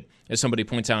unwrap it, as somebody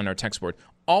points out on our text board.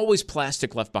 Always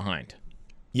plastic left behind.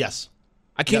 Yes.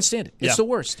 I can't stand it. It's the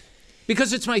worst.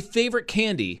 Because it's my favorite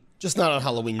candy. Just not on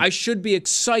Halloween. I should be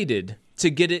excited to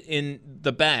get it in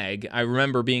the bag. I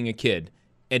remember being a kid,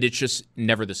 and it's just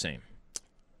never the same.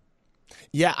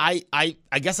 Yeah, I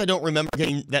guess I don't remember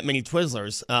getting that many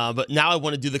Twizzlers, but now I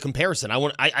want to do the comparison.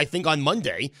 I think on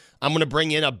Monday I'm going to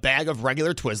bring in a bag of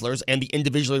regular Twizzlers and the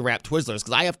individually wrapped Twizzlers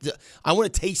because I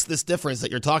want to taste this difference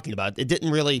that you're talking about. It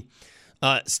didn't really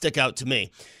stick out to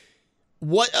me.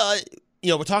 What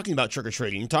we're talking about trick or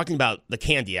treating. We're talking about the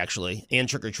candy actually and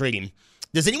trick or treating.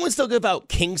 Does anyone still give out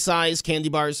king size candy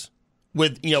bars?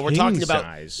 With we're talking about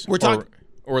size, we're talking.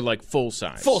 Or like full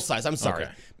size. Full size, I'm sorry.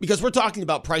 Okay. Because we're talking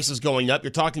about prices going up.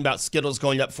 You're talking about Skittles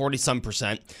going up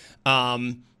 40-some%.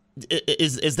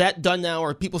 Is that done now? Or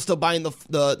are people still buying the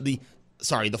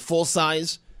full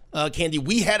size candy?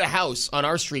 We had a house on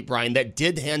our street, Brian, that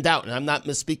did hand out, and I'm not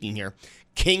misspeaking here,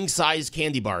 king size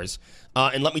candy bars.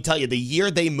 And let me tell you, the year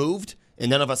they moved, and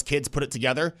none of us kids put it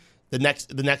together, the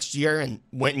next year and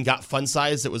went and got fun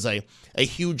size, it was a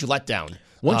huge letdown.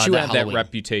 Once you have Halloween. that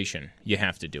reputation, you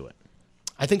have to do it.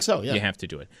 I think so, yeah. You have to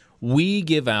do it. We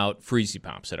give out Freezy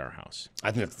Pops at our house.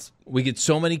 I think we get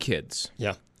so many kids.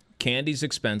 Yeah. Candy's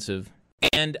expensive,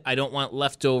 and I don't want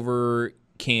leftover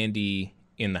candy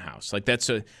in the house. Like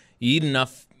you eat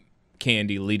enough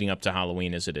candy leading up to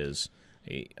Halloween as it is.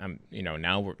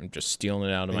 Now we're just stealing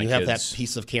it out of my kids. You have that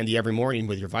piece of candy every morning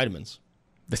with your vitamins.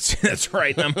 That's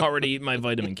right. I'm already eating my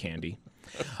vitamin candy.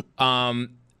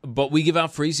 but we give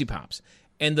out Freezy Pops.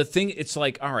 And the thing, it's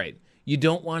like, all right, you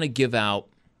don't want to give out,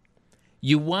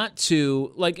 you want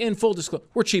to, like, in full disclosure,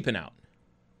 we're cheaping out.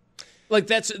 Like,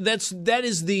 that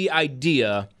is the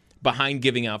idea behind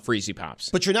giving out Freezy Pops.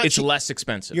 But you're not. It's less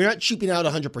expensive. You're not cheaping out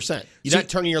 100%. You're not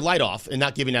turning your light off and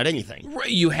not giving out anything. Right,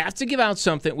 you have to give out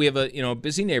something. We have a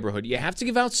busy neighborhood. You have to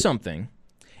give out something,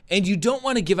 and you don't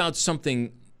want to give out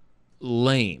something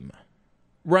lame,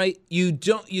 right? You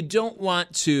don't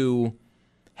want to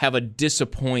have a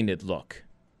disappointed look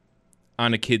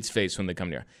on a kid's face when they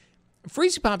come near.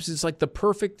 Freezy Pops is like the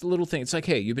perfect little thing. It's like,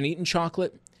 hey, you've been eating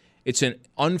chocolate. It's an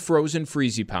unfrozen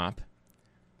Freezy Pop.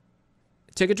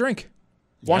 Take a drink.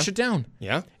 Wash it down.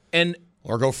 Yeah.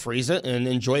 Or go freeze it and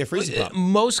enjoy a Freezy Pop.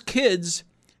 Most kids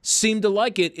seem to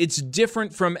like it. It's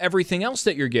different from everything else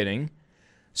that you're getting.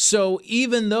 So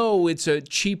even though it's a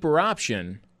cheaper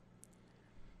option,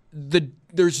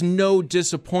 there's no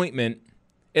disappointment,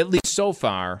 at least so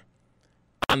far,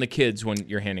 on the kids when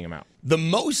you're handing them out. The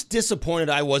most disappointed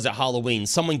I was at Halloween,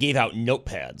 someone gave out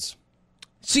notepads.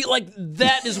 See, like,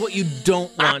 that is what you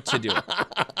don't want to do.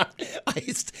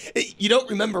 You don't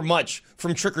remember much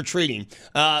from trick-or-treating,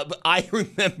 but I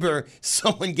remember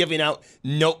someone giving out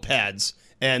notepads,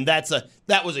 and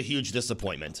that was a huge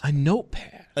disappointment. A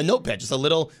notepad? A notepad, just a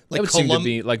little... like that would seem to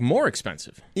be, like, more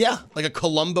expensive. Yeah, like a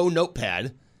Columbo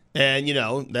notepad, and,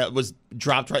 that was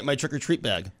dropped right in my trick-or-treat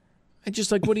bag. I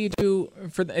just like, what do you do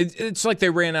for it's like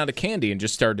they ran out of candy and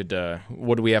just started,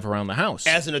 what do we have around the house?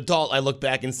 As an adult, I look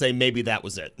back and say, maybe that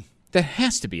was it. That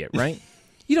has to be it, right?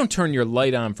 You don't turn your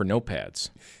light on for notepads.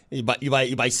 You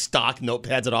buy stock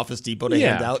notepads at Office Depot to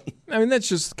hand out? I mean, that's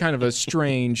just kind of a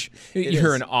strange,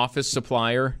 you're an office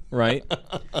supplier, right?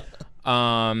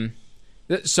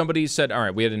 Somebody said, all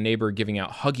right, we had a neighbor giving out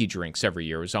Huggy drinks every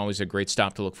year. It was always a great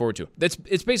stop to look forward to.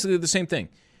 It's basically the same thing.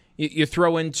 You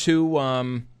throw in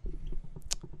two...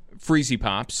 Freezy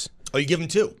Pops. Oh, you give them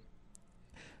two?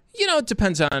 It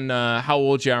depends on how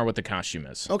old you are, what the costume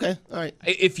is. Okay, all right.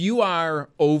 If you are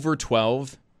over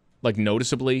 12, like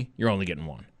noticeably, you're only getting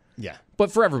one. Yeah.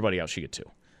 But for everybody else, you get two.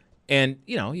 And,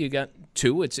 you got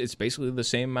two. It's basically the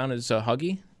same amount as a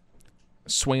Huggy.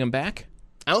 Swing them back.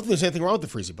 I don't think there's anything wrong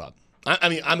with the Freezy Pop. I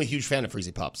mean, I'm a huge fan of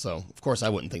Freezy Pop, so of course I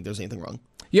wouldn't think there's anything wrong.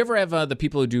 You ever have the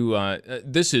people who do,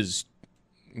 this is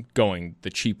going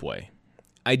the cheap way.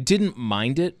 I didn't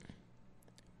mind it,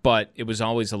 but it was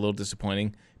always a little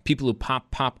disappointing. People who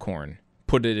pop popcorn,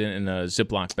 put it in a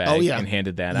Ziploc bag and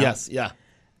handed that out. Yes, yeah.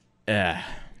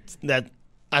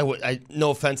 No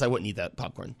offense, I wouldn't eat that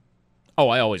popcorn. Oh,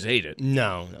 I always ate it.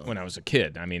 No. When I was a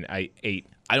kid. I mean, I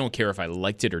don't care if I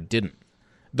liked it or didn't.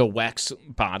 The wax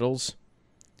bottles.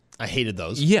 I hated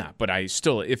those. Yeah, but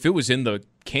if it was in the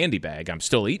candy bag, I'm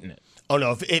still eating it. Oh,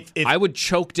 no. If I would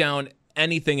choke down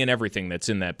anything and everything that's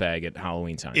in that bag at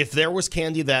Halloween time. If there was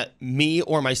candy that me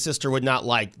or my sister would not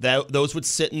like, those would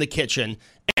sit in the kitchen,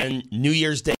 and New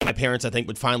Year's Day, my parents, I think,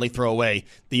 would finally throw away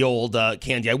the old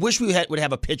candy. I wish we would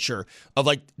have a picture of,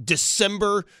 like,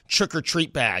 December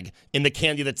trick-or-treat bag in the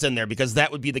candy that's in there, because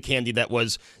that would be the candy that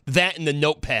and the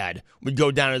notepad would go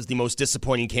down as the most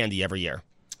disappointing candy every year.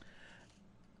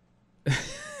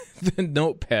 The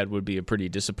notepad would be a pretty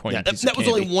disappointing piece of that was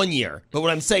candy. only 1 year. But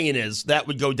what I'm saying is that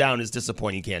would go down as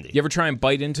disappointing candy. You ever try and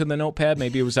bite into the notepad?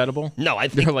 Maybe it was edible? No, I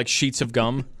think... They're like sheets of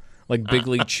gum, like Big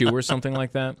League Chew or something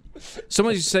like that.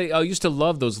 Someone used to say, I used to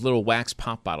love those little wax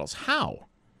pop bottles. How?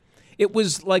 It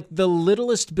was like the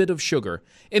littlest bit of sugar.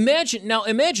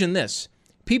 Imagine this.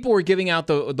 People were giving out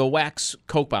the wax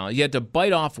Coke bottle. You had to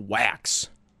bite off wax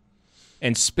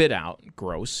and spit out.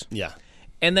 Gross. Yeah.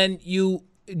 And then you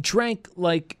drank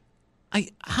like...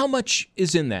 how much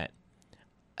is in that?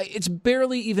 It's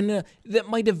barely even... that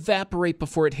might evaporate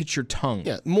before it hits your tongue.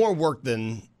 Yeah, more work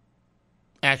than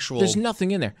actual... There's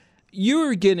nothing in there.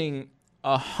 You're getting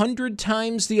 100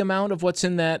 times the amount of what's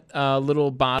in that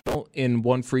little bottle in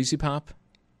one Freezy Pop.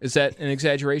 Is that an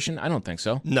exaggeration? I don't think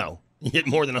so. No, you get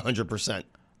more than 100%.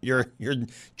 You're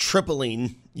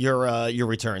tripling your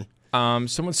return.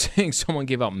 Someone's saying someone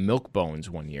gave out milk bones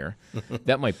one year.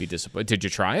 That might be disappointing. Did you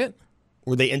try it?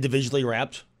 Were they individually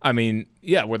wrapped? I mean,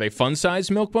 yeah. Were they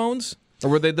fun-size milk bones? Or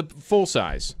were they the full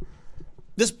size?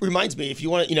 This reminds me, if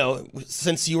you want to,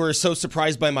 since you were so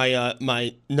surprised by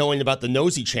my knowing about the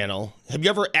Nosy channel, have you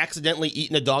ever accidentally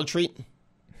eaten a dog treat?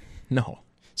 No.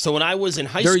 So when I was in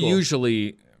high school... They're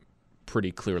usually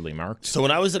pretty clearly marked. So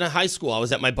when I was in high school, I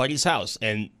was at my buddy's house,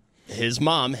 and his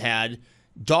mom had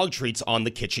dog treats on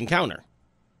the kitchen counter.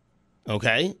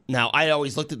 Okay? Now, I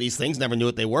always looked at these things, never knew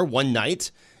what they were. One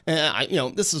night...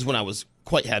 this is when I was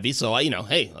quite heavy, so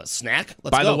hey, a snack,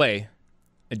 let's go. By the way,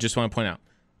 I just want to point out,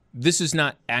 this is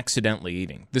not accidentally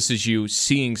eating. This is you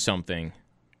seeing something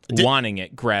wanting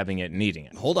it, grabbing it, and eating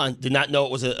it. Hold on. Did not know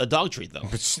it was a dog treat, though.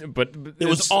 But it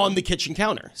was on the kitchen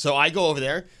counter. So I go over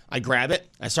there, I grab it,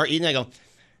 I start eating, I go,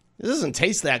 this doesn't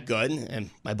taste that good. And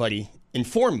my buddy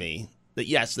informed me that,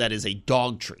 yes, that is a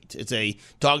dog treat. It's a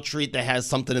dog treat that has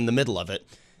something in the middle of it.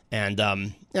 And I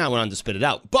went on to spit it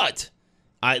out. But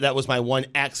that was my one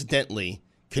accidentally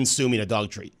consuming a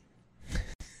dog treat.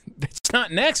 That's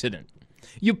not an accident.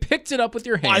 You picked it up with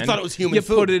your hand. I thought it was human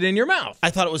food. You put it in your mouth. I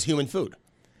thought it was human food.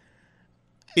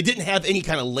 It didn't have any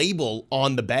kind of label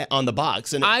on the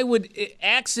box. And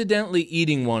accidentally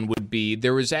eating one would be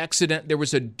there was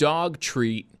a dog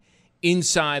treat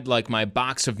inside like my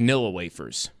box of Nilla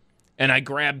wafers. And I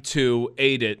grabbed 2,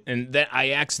 ate it, and then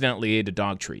I accidentally ate a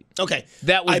dog treat. Okay.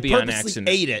 That would be on accident.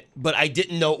 I purposely ate it, but I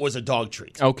didn't know it was a dog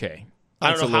treat. Okay.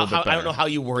 I don't know how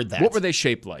you word that. What were they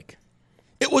shaped like?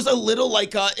 It was a little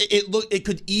like it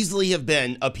could easily have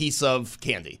been a piece of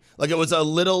candy. Like it was a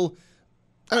little,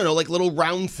 I don't know, like little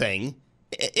round thing.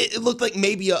 It looked like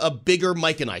maybe a bigger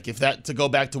Mike and Ike, to go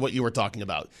back to what you were talking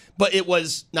about. But it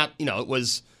was not, it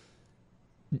was,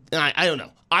 I don't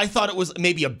know. I thought it was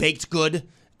maybe a baked good.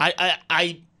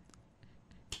 I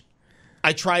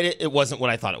tried it. It wasn't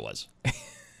what I thought it was.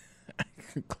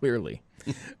 Clearly.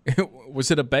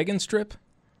 Was it a bacon strip?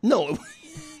 No.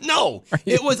 No,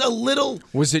 it was a little.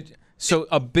 Was it so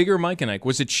a bigger Mike and Ike?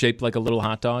 Was it shaped like a little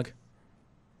hot dog?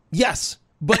 Yes,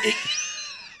 but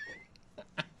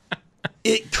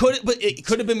it could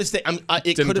have been mistaken.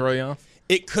 Didn't throw you off?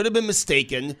 It could have been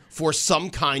mistaken for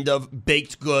some kind of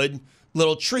baked good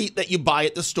little treat that you buy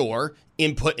at the store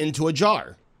and put into a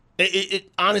jar.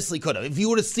 It honestly could have. If you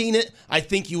would have seen it, I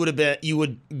think you would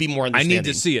be more understanding. I need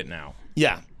to see it now.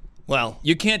 Yeah. Well,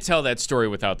 you can't tell that story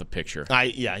without the picture.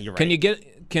 Yeah, you're right.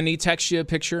 Can he text you a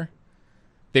picture?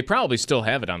 They probably still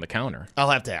have it on the counter. I'll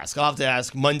have to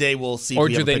ask. Monday we'll see. Or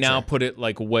do they now put it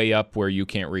like way up where you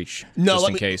can't reach? No, just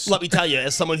in case. Let me tell you,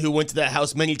 as someone who went to that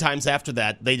house many times after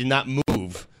that, they did not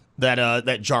move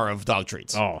that jar of dog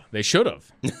treats. Oh, they should have.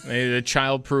 The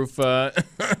child-proof the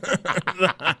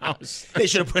house. They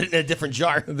should have put it in a different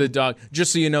jar. The dog.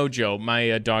 Just so you know, Joe,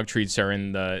 my dog treats are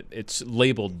it's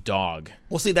labeled dog.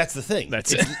 Well, see, that's the thing.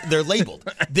 That's it. They're labeled.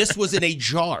 This was in a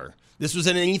jar. This was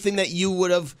in anything that you would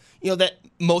have, that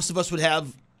most of us would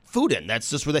have food in.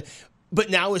 That's just where But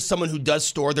now, as someone who does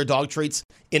store their dog treats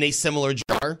in a similar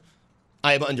jar,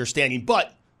 I have an understanding,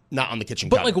 but not on the kitchen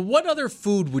counter. But, like, what other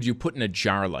food would you put in a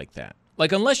jar like that?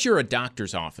 Like, unless you're a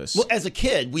doctor's office. Well, as a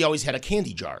kid, we always had a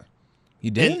candy jar.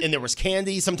 You did? And there was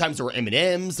candy. Sometimes there were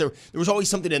M&Ms. There was always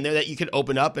something in there that you could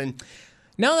open up. And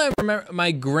now that I remember,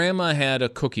 my grandma had a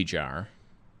cookie jar.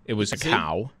 It was a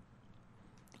cow.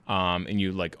 And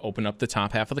you, like, open up the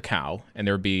top half of the cow, and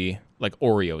there'd be, like,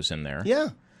 Oreos in there. Yeah.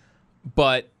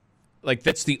 But, like,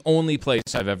 that's the only place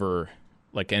I've ever,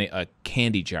 like, a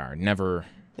candy jar. Never.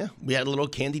 Yeah, we had a little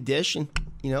candy dish, and,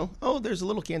 there's a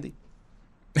little candy.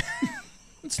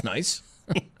 That's nice.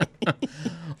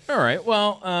 All right,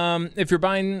 well, if you're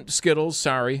buying Skittles,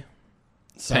 sorry.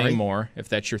 Paying more, if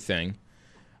that's your thing.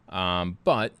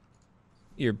 But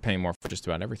you're paying more for just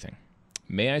about everything.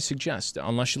 May I suggest,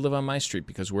 unless you live on my street,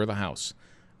 because we're the house,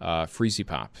 Freezy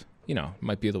Pop,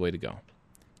 might be the way to go.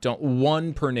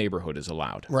 One per neighborhood is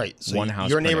allowed. Right. So one house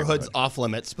your per neighborhood's neighborhood. off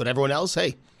limits, but everyone else,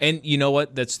 hey. And you know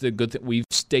what? That's the good thing. We've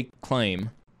staked claim.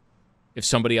 If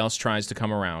somebody else tries to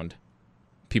come around,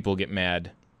 people get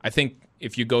mad. I think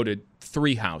if you go to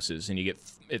 3 houses and you get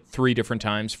at 3 different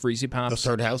times Freezy Pops. The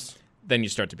third house? Then you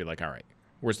start to be like, all right,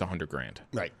 where's the $100,000?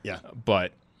 Right, yeah.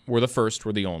 But we're the first,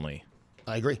 we're the only.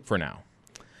 I agree. For now.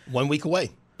 1 week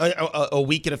away. A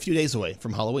week and a few days away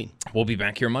from Halloween. We'll be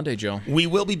back here Monday, Joe. We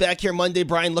will be back here Monday,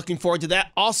 Brian. Looking forward to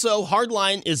that. Also,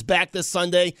 Hardline is back this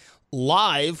Sunday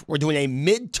live. We're doing a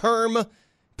midterm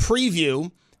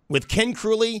preview with Ken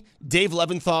Crewley, Dave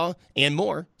Leventhal, and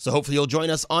more. So hopefully you'll join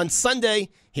us on Sunday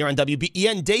here on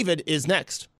WBEN. David is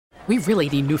next. We really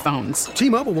need new phones.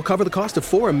 T-Mobile will cover the cost of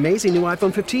 4 amazing new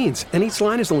iPhone 15s, and each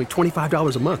line is only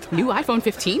 $25 a month. New iPhone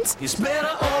 15s? It's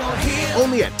better over here.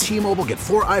 Only at T-Mobile, get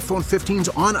 4 iPhone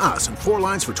 15s on us and 4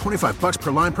 lines for $25 per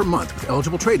line per month with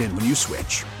eligible trade-in when you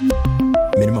switch.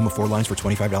 Minimum of 4 lines for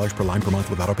 $25 per line per month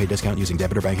with autopay discount using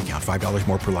debit or bank account. $5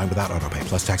 more per line without autopay,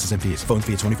 plus taxes and fees. Phone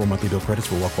fee at 24 monthly bill credits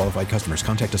for well-qualified customers.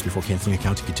 Contact us before canceling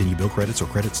account to continue bill credits or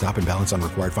credit stop and balance on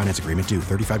required finance agreement due.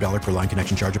 $35 per line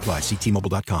connection charge applies. See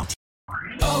T-Mobile.com.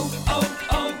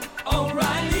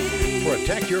 O'Reilly.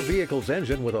 Protect your your vehicle's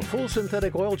engine with a full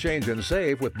synthetic oil change and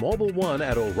save with Mobil 1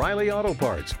 at O'Reilly Auto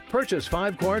Parts. Purchase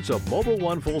 5 quarts of Mobil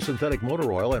 1 full synthetic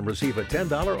motor oil and receive a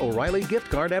 $10 O'Reilly gift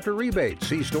card after rebate.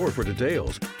 See store for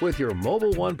details. With your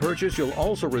Mobil 1 purchase, you'll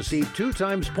also receive 2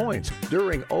 times points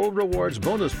during Old Rewards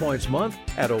Bonus Points Month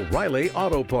at O'Reilly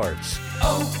Auto Parts.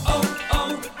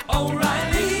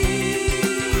 O'Reilly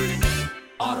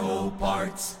Auto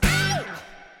Parts.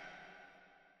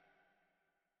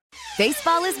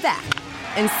 Baseball is back,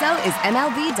 and so is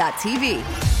MLB.tv.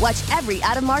 Watch every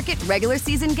out-of-market regular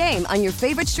season game on your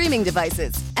favorite streaming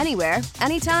devices, anywhere,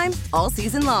 anytime, all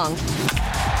season long.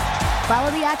 Follow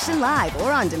the action live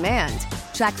or on demand.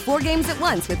 Track 4 games at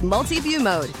once with multi-view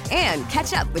mode and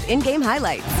catch up with in-game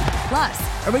highlights.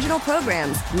 Plus, original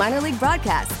programs, minor league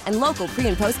broadcasts, and local pre-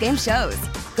 and post-game shows.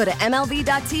 Go to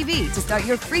MLB.tv to start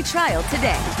your free trial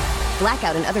today.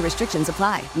 Blackout and other restrictions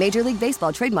apply. Major League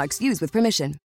Baseball trademarks used with permission.